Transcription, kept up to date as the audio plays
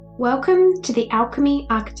Welcome to the Alchemy,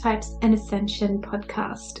 Archetypes and Ascension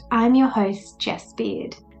podcast. I'm your host, Jess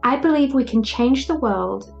Beard. I believe we can change the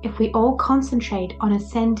world if we all concentrate on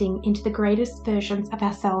ascending into the greatest versions of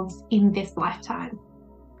ourselves in this lifetime.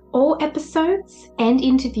 All episodes and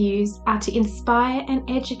interviews are to inspire and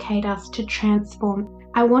educate us to transform.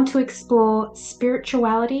 I want to explore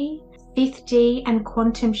spirituality, 5D and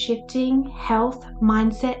quantum shifting, health,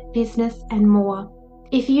 mindset, business, and more.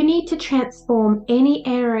 If you need to transform any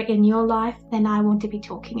area in your life, then I want to be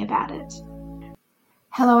talking about it.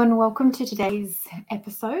 Hello and welcome to today's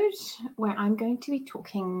episode where I'm going to be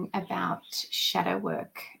talking about shadow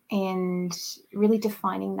work and really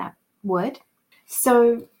defining that word.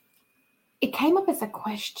 So it came up as a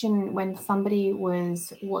question when somebody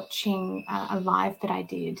was watching a live that I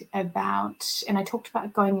did about, and I talked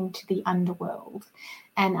about going into the underworld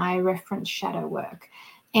and I referenced shadow work.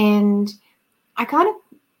 And I kind of,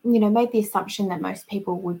 made the assumption that most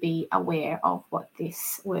people would be aware of what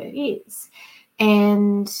this word is.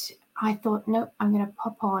 And I thought, no, I'm going to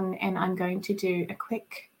pop on and I'm going to do a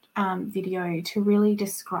quick video to really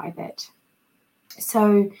describe it.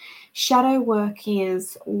 So shadow work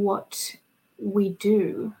is what we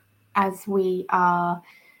do as we are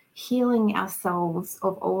healing ourselves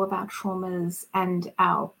of all of our traumas and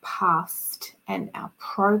our past and our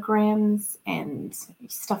programs and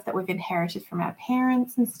stuff that we've inherited from our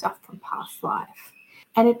parents and stuff from past life.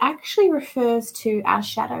 And it actually refers to our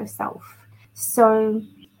shadow self. So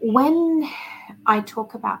when I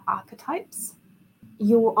talk about archetypes,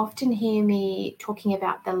 you'll often hear me talking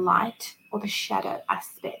about the light or the shadow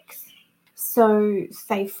aspects. So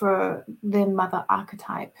say for the mother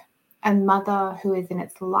archetype, a mother who is in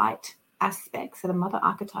its light aspect, so the mother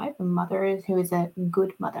archetype, a mother who is a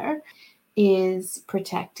good mother, is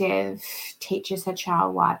protective, teaches her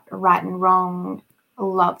child right and wrong,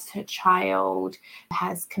 loves her child,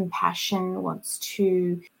 has compassion, wants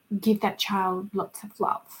to give that child lots of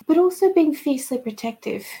love, but also being fiercely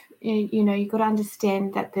protective. You've got to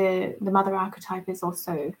understand that the mother archetype is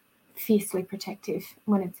also fiercely protective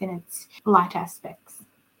when it's in its light aspects.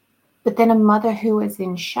 But then a mother who is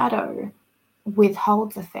in shadow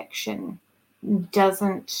withholds affection,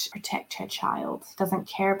 doesn't protect her child, doesn't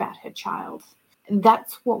care about her child.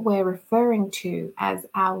 That's what we're referring to as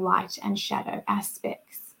our light and shadow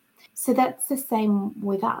aspects. So that's the same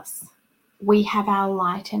with us. We have our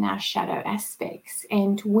light and our shadow aspects,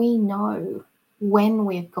 and we know when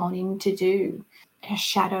we've gone in to do a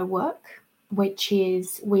shadow work, which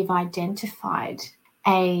is we've identified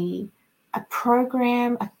a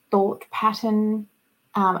program, a thought pattern,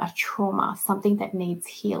 a trauma, something that needs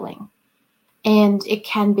healing. And it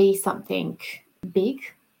can be something big,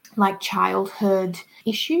 like childhood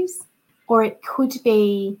issues, or it could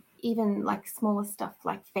be even like smaller stuff,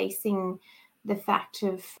 like facing the fact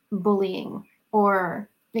of bullying, or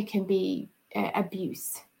it can be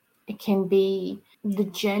abuse. It can be the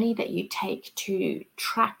journey that you take to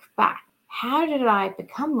track back. How did I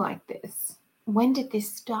become like this? When did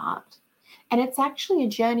this start? And it's actually a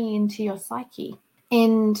journey into your psyche.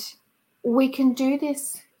 And we can do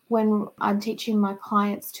this when I'm teaching my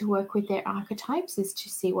clients to work with their archetypes, is to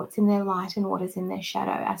see what's in their light and what is in their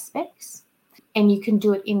shadow aspects. And you can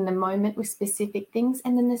do it in the moment with specific things.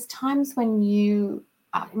 And then there's times when you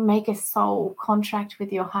make a soul contract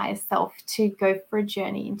with your higher self to go for a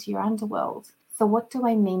journey into your underworld. So what do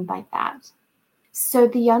I mean by that? So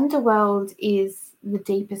the underworld is the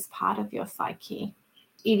deepest part of your psyche.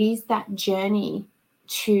 It is that journey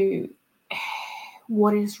to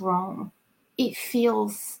what is wrong. It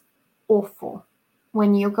feels awful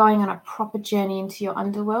when you're going on a proper journey into your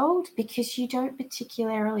underworld, because you don't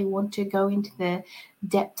particularly want to go into the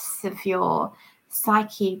depths of your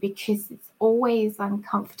psyche because it's always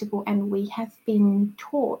uncomfortable, and we have been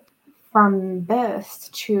taught from birth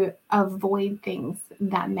to avoid things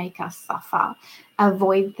that make us suffer,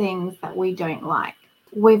 avoid things that we don't like.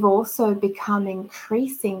 We've also become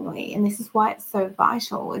increasingly, and this is why it's so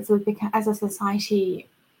vital, is we've become, as a society,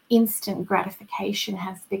 instant gratification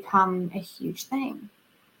has become a huge thing.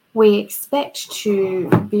 We expect to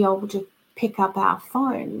be able to pick up our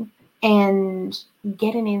phone and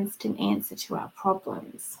get an instant answer to our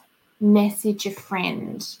problems, message a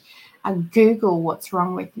friend, Google what's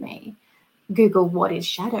wrong with me, Google what is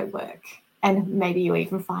shadow work, and maybe you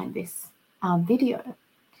even find this video.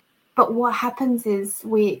 But what happens is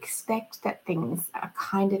we expect that things are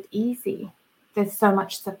kind of easy. There's so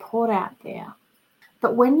much support out there.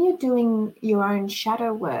 But when you're doing your own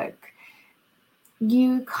shadow work,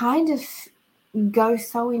 you kind of go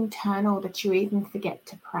so internal that you even forget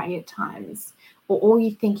to pray at times, or all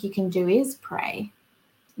you think you can do is pray.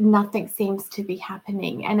 nothing seems to be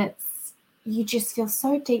happening, and you just feel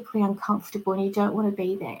so deeply uncomfortable and you don't want to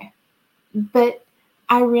be there. But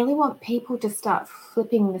I really want people to start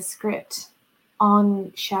flipping the script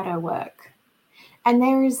on shadow work. And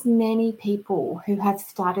there is many people who have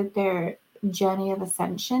started their journey of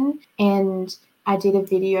ascension, and I did a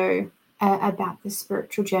video about the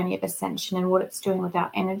spiritual journey of ascension and what it's doing with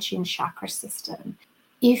our energy and chakra system.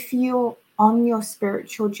 If you're on your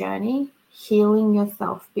spiritual journey, healing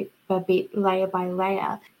yourself bit by bit, layer by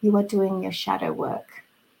layer, you are doing your shadow work.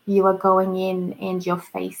 You are going in and you're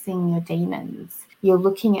facing your demons. You're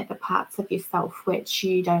looking at the parts of yourself which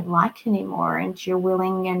you don't like anymore, and you're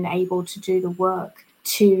willing and able to do the work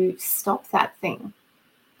to stop that thing.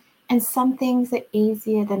 And some things are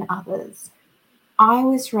easier than others. I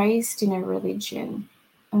was raised in a religion.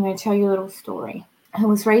 I'm going to tell you a little story. I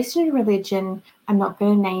was raised in a religion. I'm not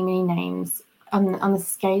going to name any names. On the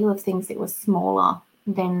scale of things, it was smaller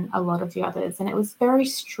than a lot of the others, and it was very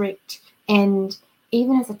strict. And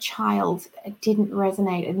even as a child, it didn't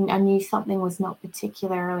resonate, and I knew something was not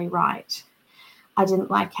particularly right. I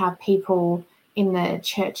didn't like how people in the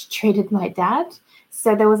church treated my dad.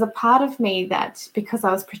 So there was a part of me that, because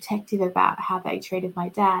I was protective about how they treated my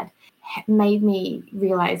dad, made me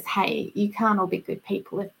realize, hey, you can't all be good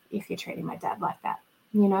people if you're treating my dad like that,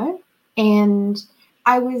 you know? And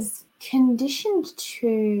I was conditioned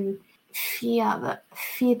to fear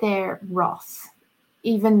their wrath,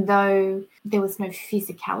 even though there was no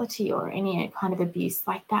physicality or any kind of abuse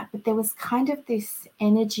like that. But there was kind of this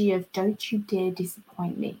energy of, don't you dare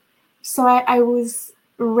disappoint me. So I was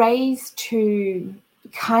raised to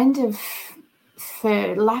kind of,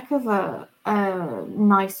 for lack of a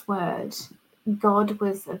nice word, God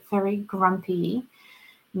was a very grumpy,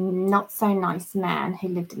 not so nice man who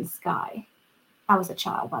lived in the sky. I was a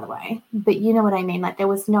child, by the way, but you know what I mean? Like, there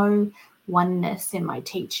was no oneness in my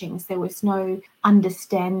teachings. There was no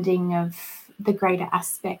understanding of the greater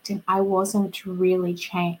aspect, and I wasn't really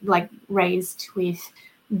raised with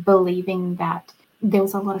believing that there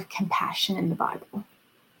was a lot of compassion in the Bible.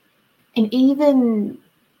 And even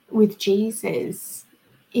with Jesus,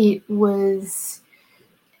 it was,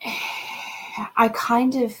 I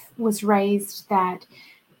kind of was raised that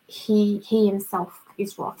he himself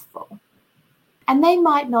is wrathful. And they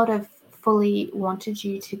might not have fully wanted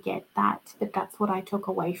you to get that, but that's what I took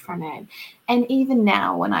away from it. And even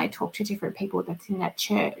now, when I talk to different people that's in that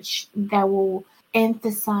church, they will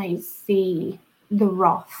emphasize the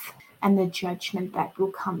wrath and the judgment that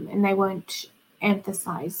will come, and they won't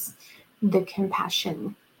emphasize the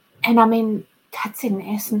compassion. And I mean, that's in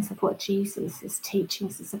essence of what Jesus'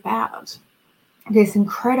 teachings is about. There's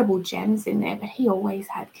incredible gems in there, but he always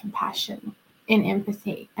had compassion and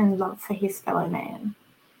empathy and love for his fellow man.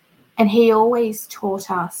 And he always taught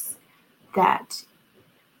us that,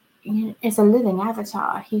 you know, as a living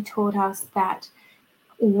avatar, he taught us that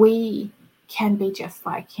we can be just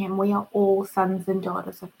like him. We are all sons and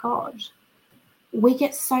daughters of God. We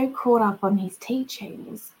get so caught up on his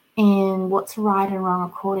teachings and what's right and wrong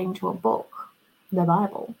according to a book, the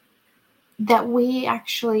Bible, that we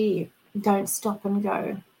actually don't stop and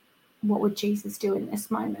go, what would Jesus do in this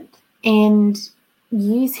moment? And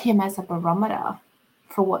use him as a barometer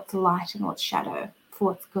for what's light and what's shadow, for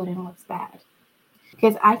what's good and what's bad.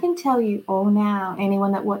 Because I can tell you all now,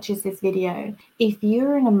 anyone that watches this video, if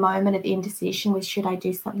you're in a moment of indecision with, should I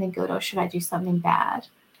do something good or should I do something bad?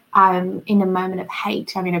 I'm in a moment of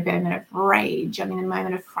hate, I'm in a moment of rage, I'm in a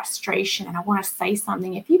moment of frustration, and I want to say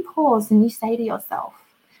something. If you pause and you say to yourself,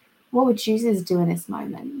 what would Jesus do in this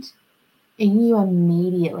moment? And you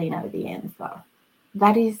immediately know the answer.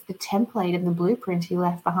 That is the template and the blueprint he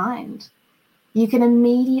left behind. You can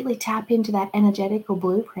immediately tap into that energetical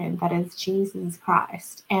blueprint that is Jesus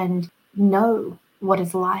Christ and know what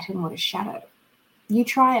is light and what is shadow. You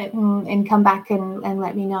try it and come back and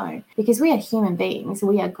let me know. Because we are human beings.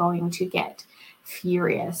 We are going to get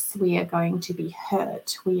furious. We are going to be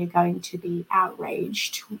hurt. We are going to be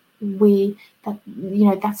outraged.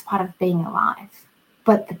 That's part of being alive.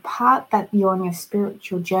 But the part that you're on your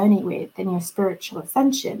spiritual journey with and your spiritual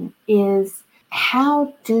ascension is,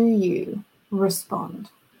 how do you respond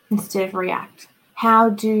instead of react? How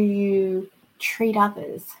do you treat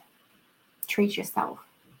others? Treat yourself.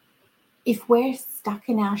 If we're stuck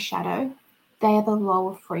in our shadow, they are the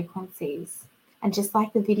lower frequencies. And just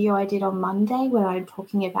like the video I did on Monday, where I'm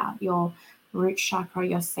talking about your root chakra,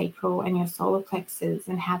 your sacral, and your solar plexus,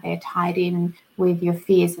 and how they're tied in with your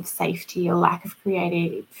fears of safety, your lack of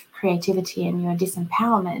creativity, and your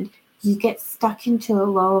disempowerment, you get stuck into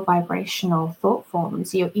lower vibrational thought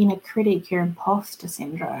forms, your inner critic, your imposter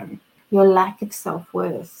syndrome, your lack of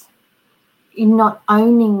self-worth. not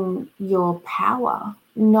owning your power,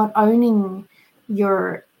 not owning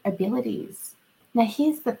your abilities. Now,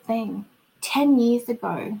 here's the thing. 10 years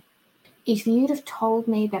ago, if you'd have told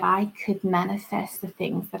me that I could manifest the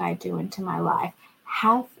things that I do into my life,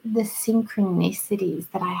 have the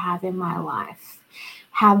synchronicities that I have in my life,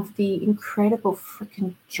 have the incredible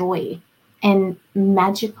freaking joy and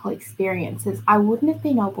magical experiences, I wouldn't have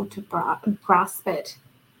been able to grasp it.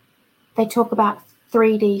 They talk about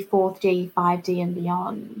 3D, 4D, 5D and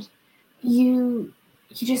beyond. You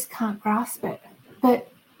just can't grasp it. But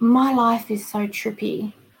my life is so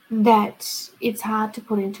trippy that it's hard to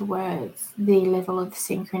put into words the level of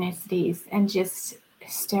synchronicities and just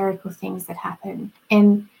hysterical things that happen.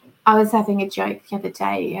 And I was having a joke the other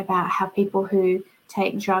day about how people who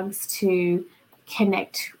take drugs to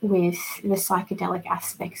connect with the psychedelic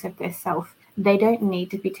aspects of their self, they don't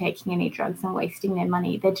need to be taking any drugs and wasting their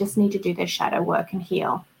money. They just need to do their shadow work and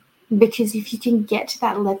heal. Because if you can get to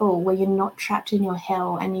that level where you're not trapped in your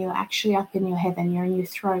hell and you're actually up in your heaven, you're in your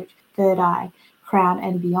throat, third eye, crown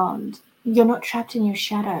and beyond, you're not trapped in your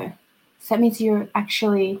shadow. So that means you're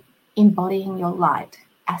actually embodying your light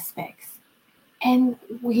aspects. And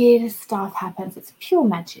weird stuff happens. It's pure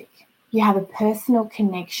magic. You have a personal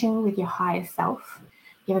connection with your higher self.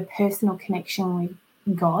 You have a personal connection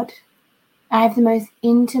with God. I have the most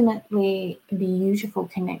intimately beautiful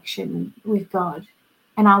connection with God.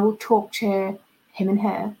 And I will talk to him and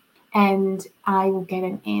her, and I will get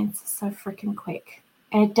an answer so freaking quick.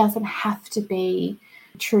 And it doesn't have to be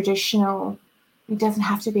traditional. It doesn't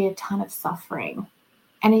have to be a ton of suffering.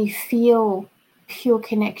 And you feel pure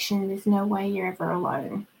connection. There's no way you're ever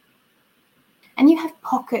alone. And you have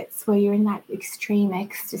pockets where you're in that extreme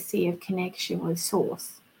ecstasy of connection with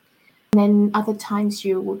Source. And then other times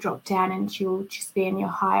you will drop down and you'll just be in your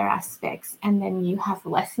higher aspects. And then you have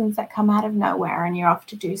lessons that come out of nowhere and you're off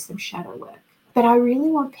to do some shadow work. But I really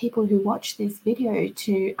want people who watch this video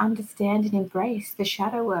to understand and embrace the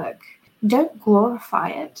shadow work. Don't glorify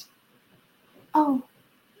it. Oh,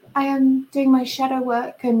 I am doing my shadow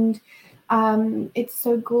work and it's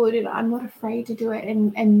so good and I'm not afraid to do it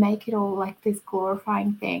and make it all like this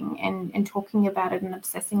glorifying thing and talking about it and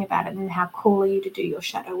obsessing about it and how cool are you to do your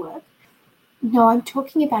shadow work. No, I'm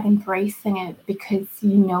talking about embracing it because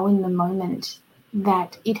you know in the moment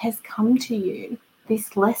that it has come to you.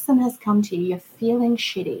 This lesson has come to you. You're feeling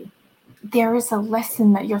shitty. There is a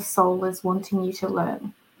lesson that your soul is wanting you to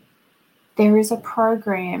learn. There is a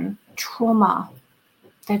program, trauma,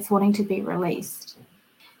 that's wanting to be released.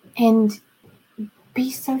 And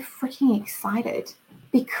be so freaking excited.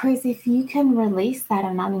 Because if you can release that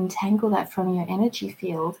and unentangle that from your energy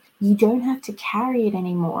field, you don't have to carry it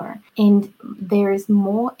anymore. And there is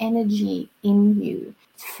more energy in you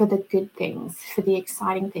for the good things, for the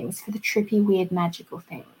exciting things, for the trippy, weird, magical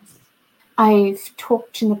things. I've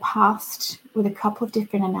talked in the past with a couple of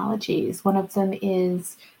different analogies. One of them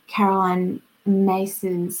is Caroline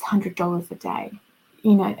Myss's $100 a day.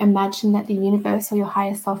 You know, imagine that the universe or your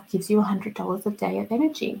higher self gives you $100 a day of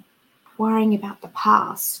energy. Worrying about the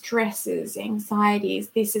past, stresses, anxieties,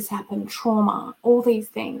 this has happened, trauma, all these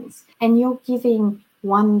things. And you're giving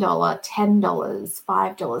 $1, $10,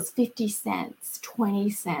 $5, 50 cents, 20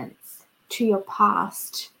 cents to your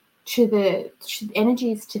past, to the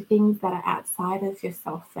energies, to things that are outside of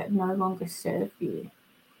yourself that no longer serve you.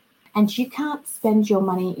 And you can't spend your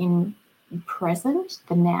money in present,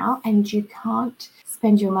 the now, and you can't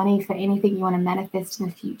spend your money for anything you want to manifest in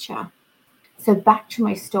the future. So back to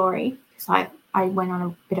my story, because I went on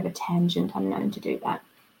a bit of a tangent, I'm known to do that,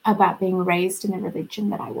 about being raised in the religion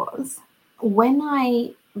that I was. When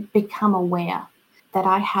I become aware that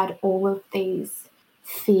I had all of these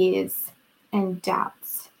fears and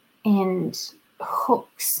doubts and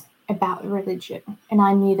hooks about religion, and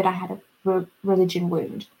I knew that I had a religion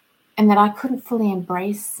wound, and that I couldn't fully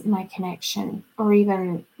embrace my connection or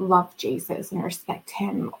even love Jesus and respect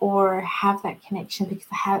him or have that connection because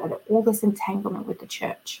I had all this entanglement with the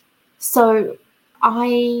church. So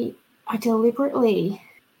I deliberately,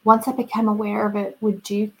 once I became aware of it, would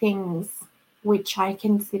do things which I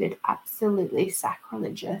considered absolutely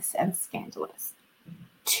sacrilegious and scandalous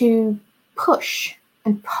to push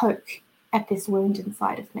and poke at this wound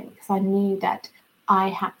inside of me because I knew that I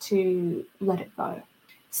had to let it go.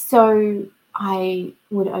 So I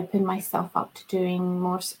would open myself up to doing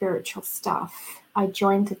more spiritual stuff. I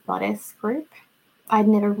joined the goddess group. I'd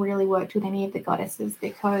never really worked with any of the goddesses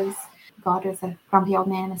because God is a grumpy old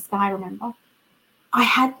man in the sky, remember? I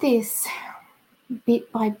had this bit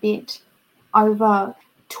by bit over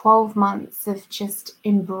 12 months of just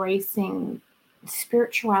embracing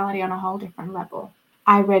spirituality on a whole different level.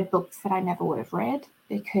 I read books that I never would have read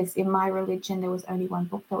because in my religion there was only one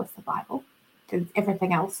book, that was the Bible.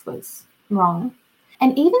 Everything else was wrong.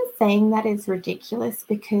 And even saying that is ridiculous,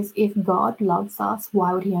 because if God loves us,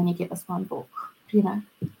 why would he only give us one book?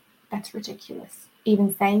 That's ridiculous.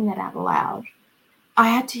 Even saying that out loud. I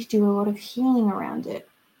had to do a lot of healing around it.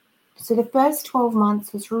 So the first 12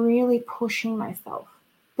 months was really pushing myself.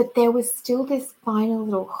 But there was still this final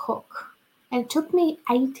little hook. And it took me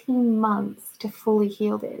 18 months to fully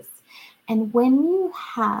heal this. And when you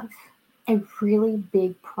have a really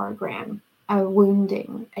big program, a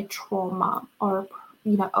wounding, a trauma, or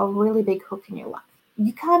a really big hook in your life,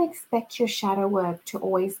 you can't expect your shadow work to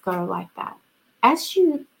always go like that. As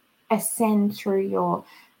you ascend through your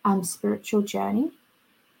spiritual journey,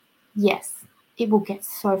 yes, it will get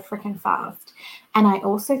so freaking fast. And I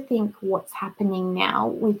also think what's happening now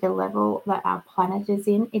with the level that our planet is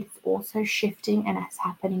in, it's also shifting, and it's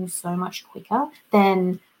happening so much quicker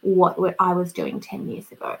than what I was doing 10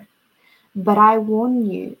 years ago. But I warn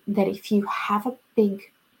you that if you have a big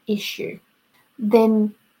issue,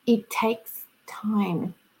 then it takes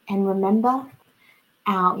time. And remember,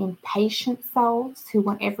 our impatient selves who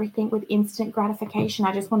want everything with instant gratification.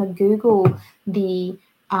 I just want to Google the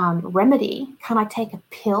remedy. Can I take a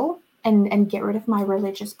pill and get rid of my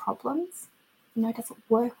religious problems? No, it doesn't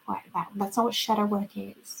work like that. That's not what shadow work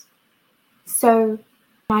is. So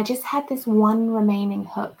I just had this one remaining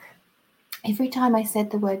hook. Every time I said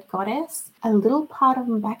the word goddess, a little part of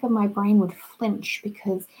the back of my brain would flinch,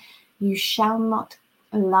 because you shall not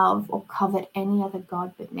love or covet any other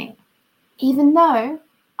god but me. Even though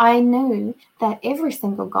I knew that every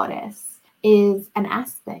single goddess is an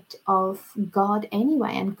aspect of God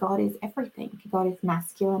anyway, and God is everything. God is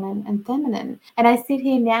masculine and feminine. And I sit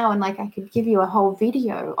here now and I could give you a whole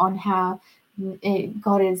video on how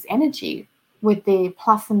God is energy, with the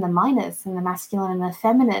plus and the minus, and the masculine and the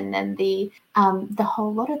feminine, and the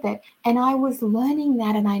whole lot of it. And I was learning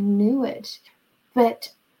that, and I knew it,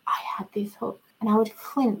 but I had this hook, and I would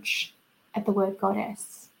flinch at the word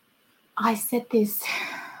goddess. I said this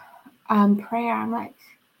prayer. I'm like,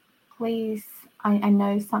 please, I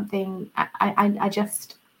know something. I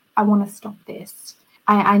want to stop this.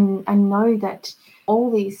 I know that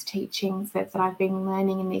all these teachings that I've been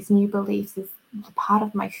learning, and these new beliefs is part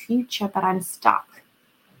of my future, but I'm stuck.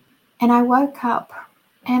 And I woke up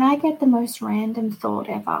and I get the most random thought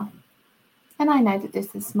ever. And I know that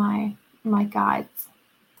this is my guides.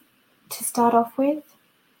 To start off with,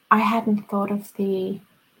 I hadn't thought of the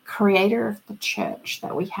creator of the church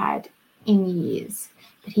that we had in years,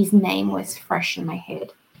 but his name was fresh in my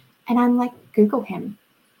head. And I'm like, Google him.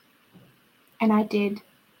 And I did.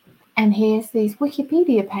 And here's this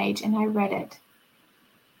Wikipedia page, and I read it.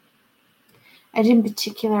 I didn't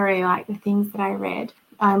particularly like the things that I read.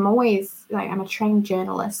 I'm a trained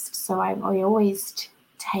journalist, so I always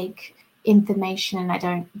take information, and I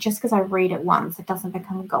don't, just because I read it once, it doesn't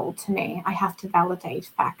become gold to me. I have to validate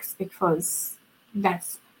facts, because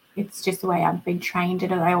it's just the way I've been trained,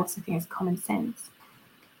 and I also think it's common sense.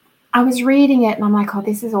 I was reading it and I'm like, oh,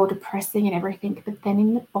 this is all depressing and everything. But then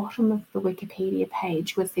in the bottom of the Wikipedia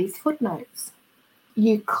page was these footnotes.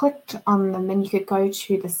 You clicked on them and you could go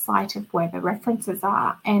to the site of where the references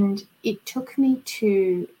are. And it took me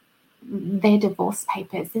to their divorce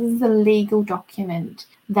papers. This is a legal document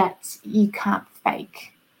that you can't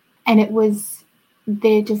fake. And it was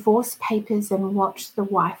their divorce papers and what the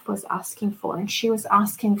wife was asking for. And she was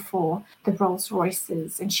asking for the Rolls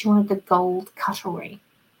Royces, and she wanted the gold cutlery,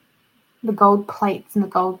 the gold plates and the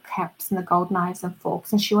gold caps and the gold knives and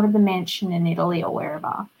forks, and she wanted the mansion in Italy or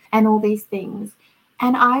wherever, and all these things.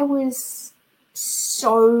 And I was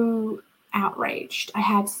so outraged. I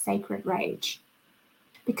had sacred rage,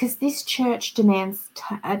 because this church demands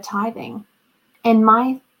tithing. And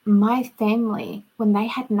my family, when they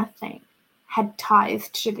had nothing, had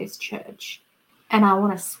tithed to this church. And I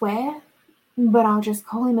want to swear, but I'll just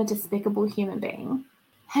call him a despicable human being,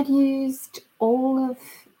 had used all of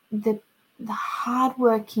the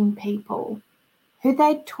hardworking people who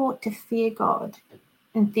they'd taught to fear God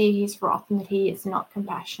and fear his wrath, and that he is not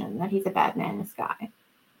compassionate, and that he's a bad man, this guy.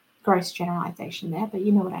 Gross generalization there, but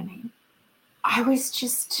you know what I mean. I was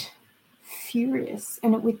just furious,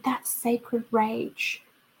 and with that sacred rage,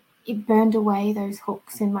 it burned away those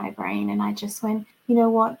hooks in my brain, and I just went, you know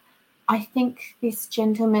what? I think this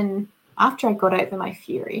gentleman, after I got over my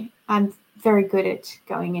fury, I'm very good at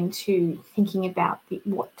going into thinking about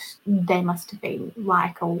what they must have been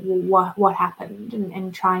like, or what happened,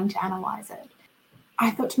 and trying to analyze it. I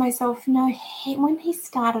thought to myself, no, when he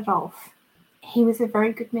started off, he was a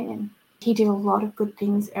very good man. He did a lot of good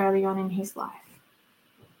things early on in his life.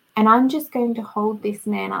 And I'm just going to hold this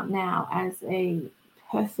man up now as a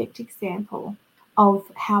perfect example of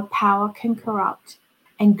how power can corrupt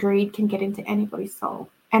and greed can get into anybody's soul.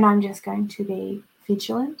 And I'm just going to be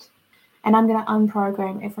vigilant, and I'm going to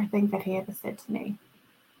unprogram everything that he ever said to me,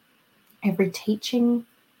 every teaching,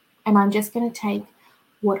 and I'm just going to take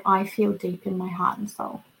what I feel deep in my heart and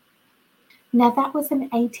soul. Now, that was an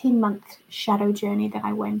 18-month shadow journey that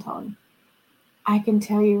I went on. I can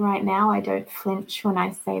tell you right now, I don't flinch when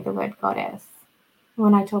I say the word goddess.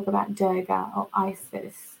 When I talk about Durga or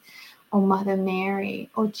Isis or Mother Mary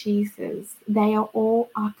or Jesus, they are all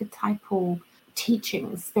archetypal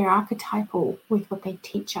teachings. They're archetypal with what they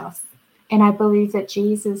teach us. And I believe that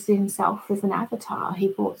Jesus himself was an avatar. He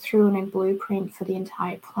brought through a blueprint for the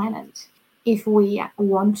entire planet. If we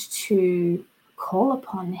want to call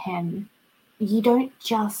upon him, you don't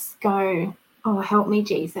just go, oh, help me,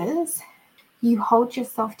 Jesus. You hold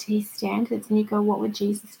yourself to his standards and you go, what would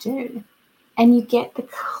Jesus do? And you get the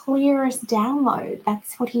clearest download.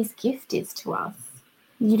 That's what his gift is to us.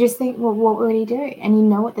 You just think, well, what would he do? And you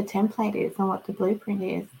know what the template is and what the blueprint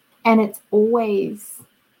is. And it's always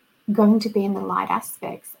going to be in the light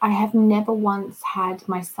aspects. I have never once had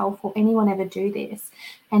myself or anyone ever do this.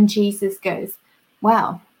 And Jesus goes,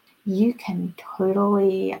 well, you can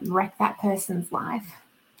totally wreck that person's life.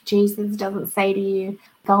 Jesus doesn't say to you,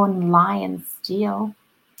 go and lie and steal.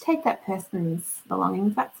 Take that person's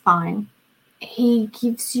belongings, that's fine. He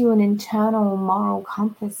gives you an internal moral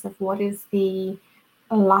compass of what is the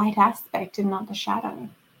light aspect and not the shadow.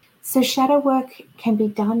 So shadow work can be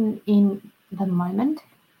done in the moment,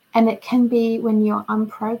 and it can be when you're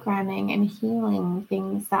unprogramming and healing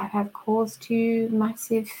things that have caused you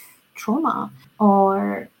massive trauma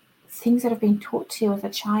or things that have been taught to you as a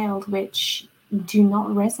child which do not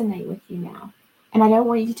resonate with you now. And I don't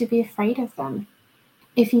want you to be afraid of them.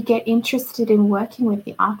 If you get interested in working with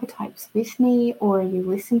the archetypes with me, or you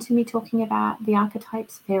listen to me talking about the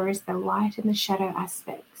archetypes, there is the light and the shadow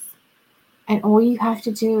aspects. And all you have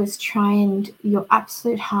to do is try and your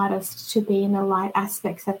absolute hardest to be in the light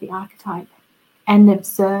aspects of the archetype and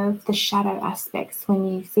observe the shadow aspects when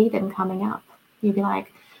you see them coming up. You'll be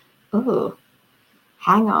like, oh,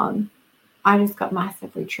 hang on, I just got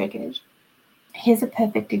massively triggered. Here's a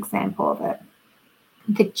perfect example of it.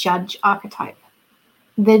 The judge archetype.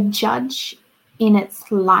 The judge in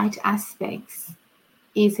its light aspects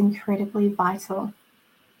is incredibly vital.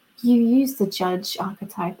 You use the judge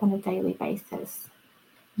archetype on a daily basis.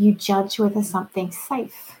 You judge whether something's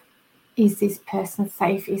safe. Is this person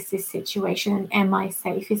safe? Is this situation? Am I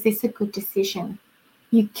safe? Is this a good decision?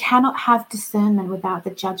 You cannot have discernment without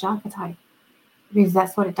the judge archetype, because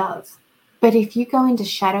that's what it does. But if you go into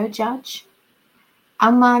shadow judge,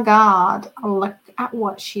 oh my God, look at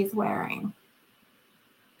what she's wearing.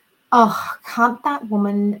 Oh, can't that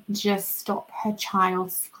woman just stop her child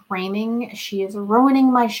screaming? She is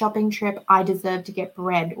ruining my shopping trip. I deserve to get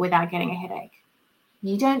bread without getting a headache.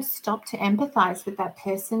 You don't stop to empathize with that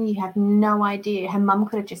person. You have no idea. Her mum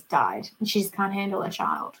could have just died and she just can't handle her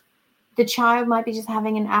child. The child might be just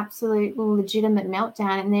having an absolute legitimate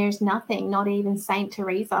meltdown, and there's nothing, not even Saint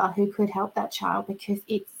Teresa, who could help that child, because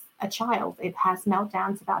it's a child. It has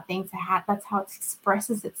meltdowns about things. That's how it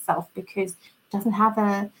expresses itself, because it doesn't have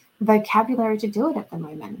a vocabulary to do it at the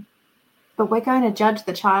moment. But we're going to judge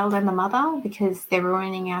the child and the mother because they're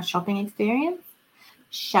ruining our shopping experience.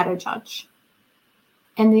 Shadow judge.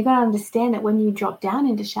 And you've got to understand that when you drop down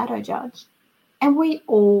into shadow judge, and we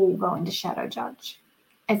all go into shadow judge,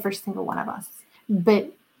 every single one of us, but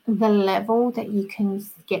the level that you can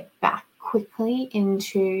get back quickly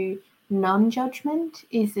into non-judgment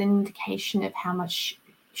is an indication of how much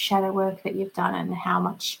shadow work that you've done and how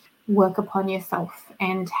much work upon yourself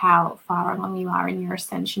and how far along you are in your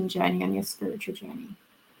ascension journey and your spiritual journey.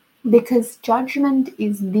 Because judgment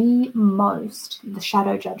is the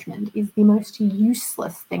shadow judgment is the most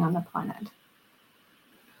useless thing on the planet.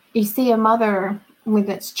 You see a mother with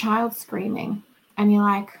its child screaming, and you're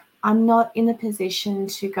like, I'm not in the position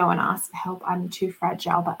to go and ask for help. I'm too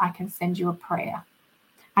fragile, but I can send you a prayer.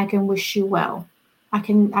 I can wish you well. I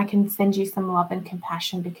can send you some love and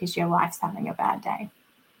compassion because your life's having a bad day.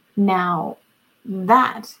 Now,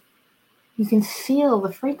 that, you can feel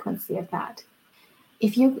the frequency of that.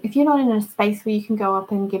 If you're not in a space where you can go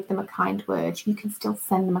up and give them a kind word, you can still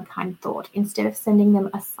send them a kind thought instead of sending them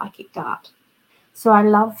a psychic dart. So I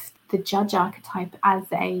love the judge archetype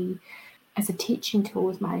as a teaching tool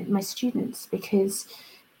with my students, because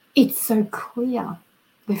it's so clear,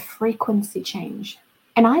 the frequency change.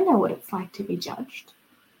 And I know what it's like to be judged.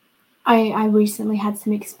 I recently had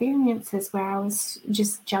some experiences where I was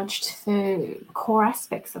just judged for core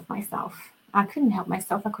aspects of myself. I couldn't help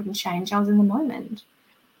myself. I couldn't change. I was in the moment.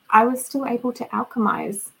 I was still able to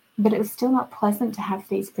alchemize, but it was still not pleasant to have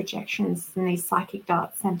these projections and these psychic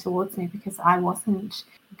darts sent towards me because I wasn't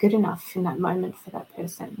good enough in that moment for that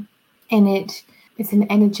person. And it's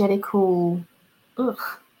an energetical ugh.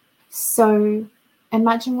 So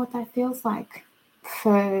imagine what that feels like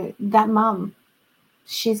for that mum.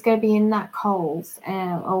 She's going to be in that Coles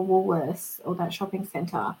or Woolworths or that shopping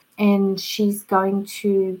centre, and she's going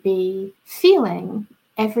to be feeling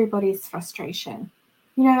everybody's frustration.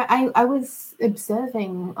 You know, I was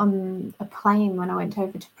observing on a plane when I went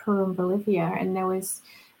over to Peru and Bolivia, and there was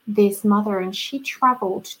this mother, and she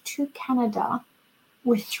travelled to Canada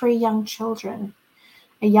with 3 young children,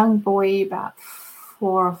 a young boy about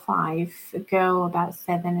 4 or 5, a girl about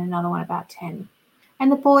 7, and another one about 10.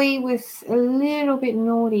 And the boy was a little bit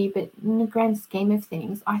naughty, but in the grand scheme of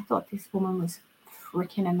things, I thought this woman was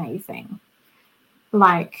freaking amazing.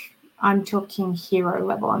 Like, I'm talking hero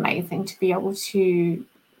level amazing to be able to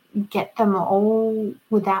get them all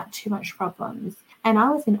without too much problems. And I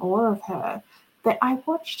was in awe of her, but I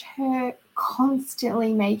watched her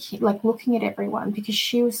constantly looking at everyone because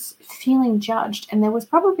she was feeling judged. And there was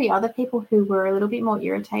probably other people who were a little bit more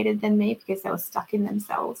irritated than me because they were stuck in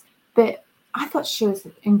themselves. But I thought she was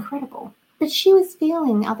incredible, but she was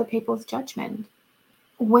feeling other people's judgment.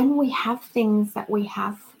 When we have things that we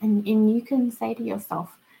have, and you can say to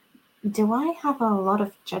yourself, do I have a lot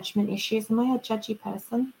of judgment issues? Am I a judgy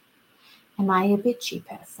person? Am I a bitchy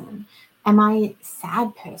person? Am I a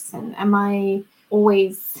sad person? Am I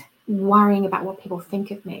always worrying about what people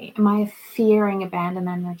think of me? Am I fearing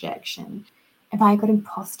abandonment and rejection? Have I got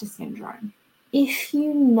imposter syndrome? If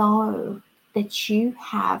you know that you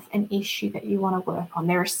have an issue that you want to work on,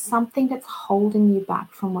 there is something that's holding you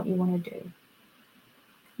back from what you want to do,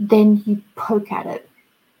 then you poke at it.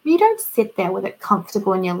 You don't sit there with it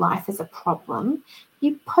comfortable in your life as a problem.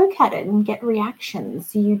 You poke at it and get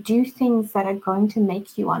reactions. You do things that are going to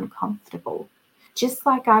make you uncomfortable. Just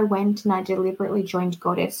like I went and I deliberately joined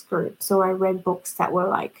goddess groups, or I read books that were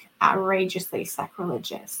like outrageously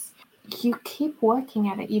sacrilegious. You keep working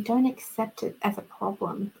at it. You don't accept it as a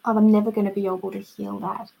problem. Oh, I'm never going to be able to heal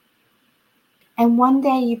that. And one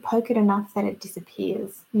day you poke it enough that it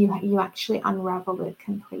disappears. You actually unravel it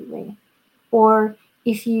completely. Or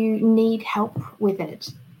if you need help with it,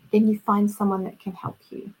 then you find someone that can help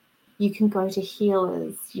you. You can go to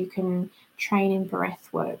healers. You can train in breath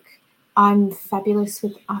work. I'm fabulous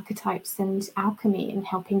with archetypes and alchemy and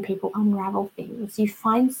helping people unravel things. You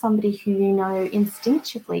find somebody who you know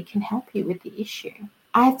instinctively can help you with the issue.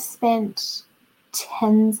 I've spent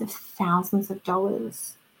tens of thousands of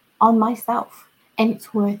dollars on myself, and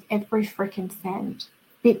it's worth every freaking cent.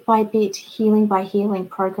 Bit by bit, healing by healing,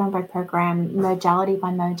 program by program, modality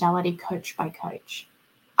by modality, coach by coach.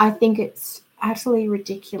 I think it's absolutely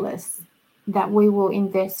ridiculous that we will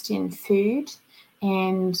invest in food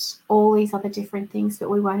and all these other different things,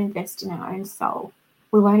 but we won't invest in our own soul.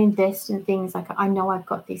 We won't invest in things like, I know I've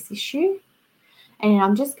got this issue, and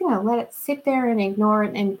I'm just going to let it sit there and ignore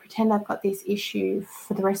it and pretend I've got this issue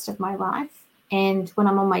for the rest of my life. And when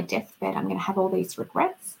I'm on my deathbed, I'm going to have all these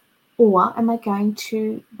regrets. Or am I going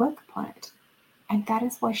to work upon it? And that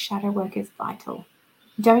is why shadow work is vital.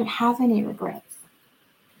 Don't have any regrets.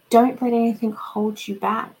 Don't let anything hold you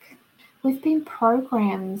back. We've been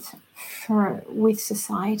programmed with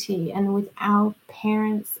society and with our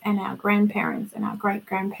parents and our grandparents and our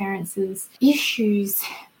great-grandparents' issues,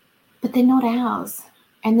 but they're not ours.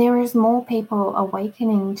 And there is more people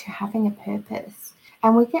awakening to having a purpose.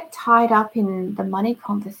 And we get tied up in the money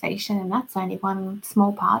conversation, and that's only one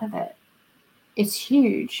small part of it. It's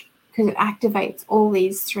huge because it activates all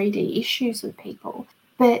these 3D issues with people.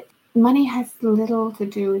 But money has little to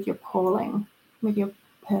do with your calling, with your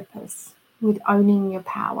purpose, with owning your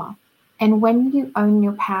power. And when you own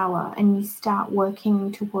your power and you start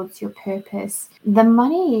working towards your purpose, the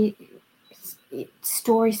money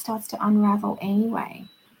story starts to unravel anyway,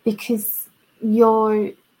 because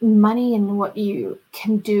your money and what you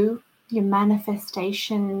can do, your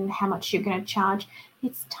manifestation, how much you're going to charge,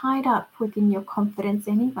 it's tied up within your confidence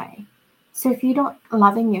anyway. So if you're not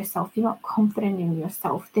loving yourself, you're not confident in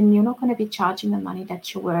yourself, then you're not going to be charging the money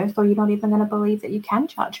that you're worth, or you're not even going to believe that you can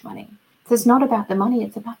charge money. So it's not about the money,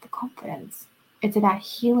 it's about the confidence. It's about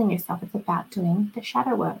healing yourself. It's about doing the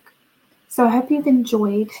shadow work. So I hope you've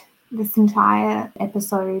enjoyed this entire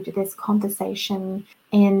episode, this conversation,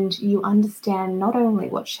 and you understand not only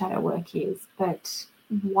what shadow work is, but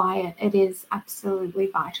why it is absolutely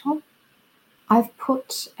vital. I've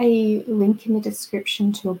put a link in the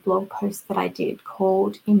description to a blog post that I did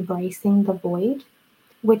called Embracing the Void,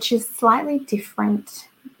 which is slightly different,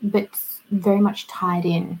 but very much tied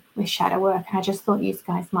in with shadow work. And I just thought you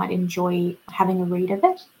guys might enjoy having a read of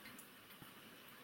it.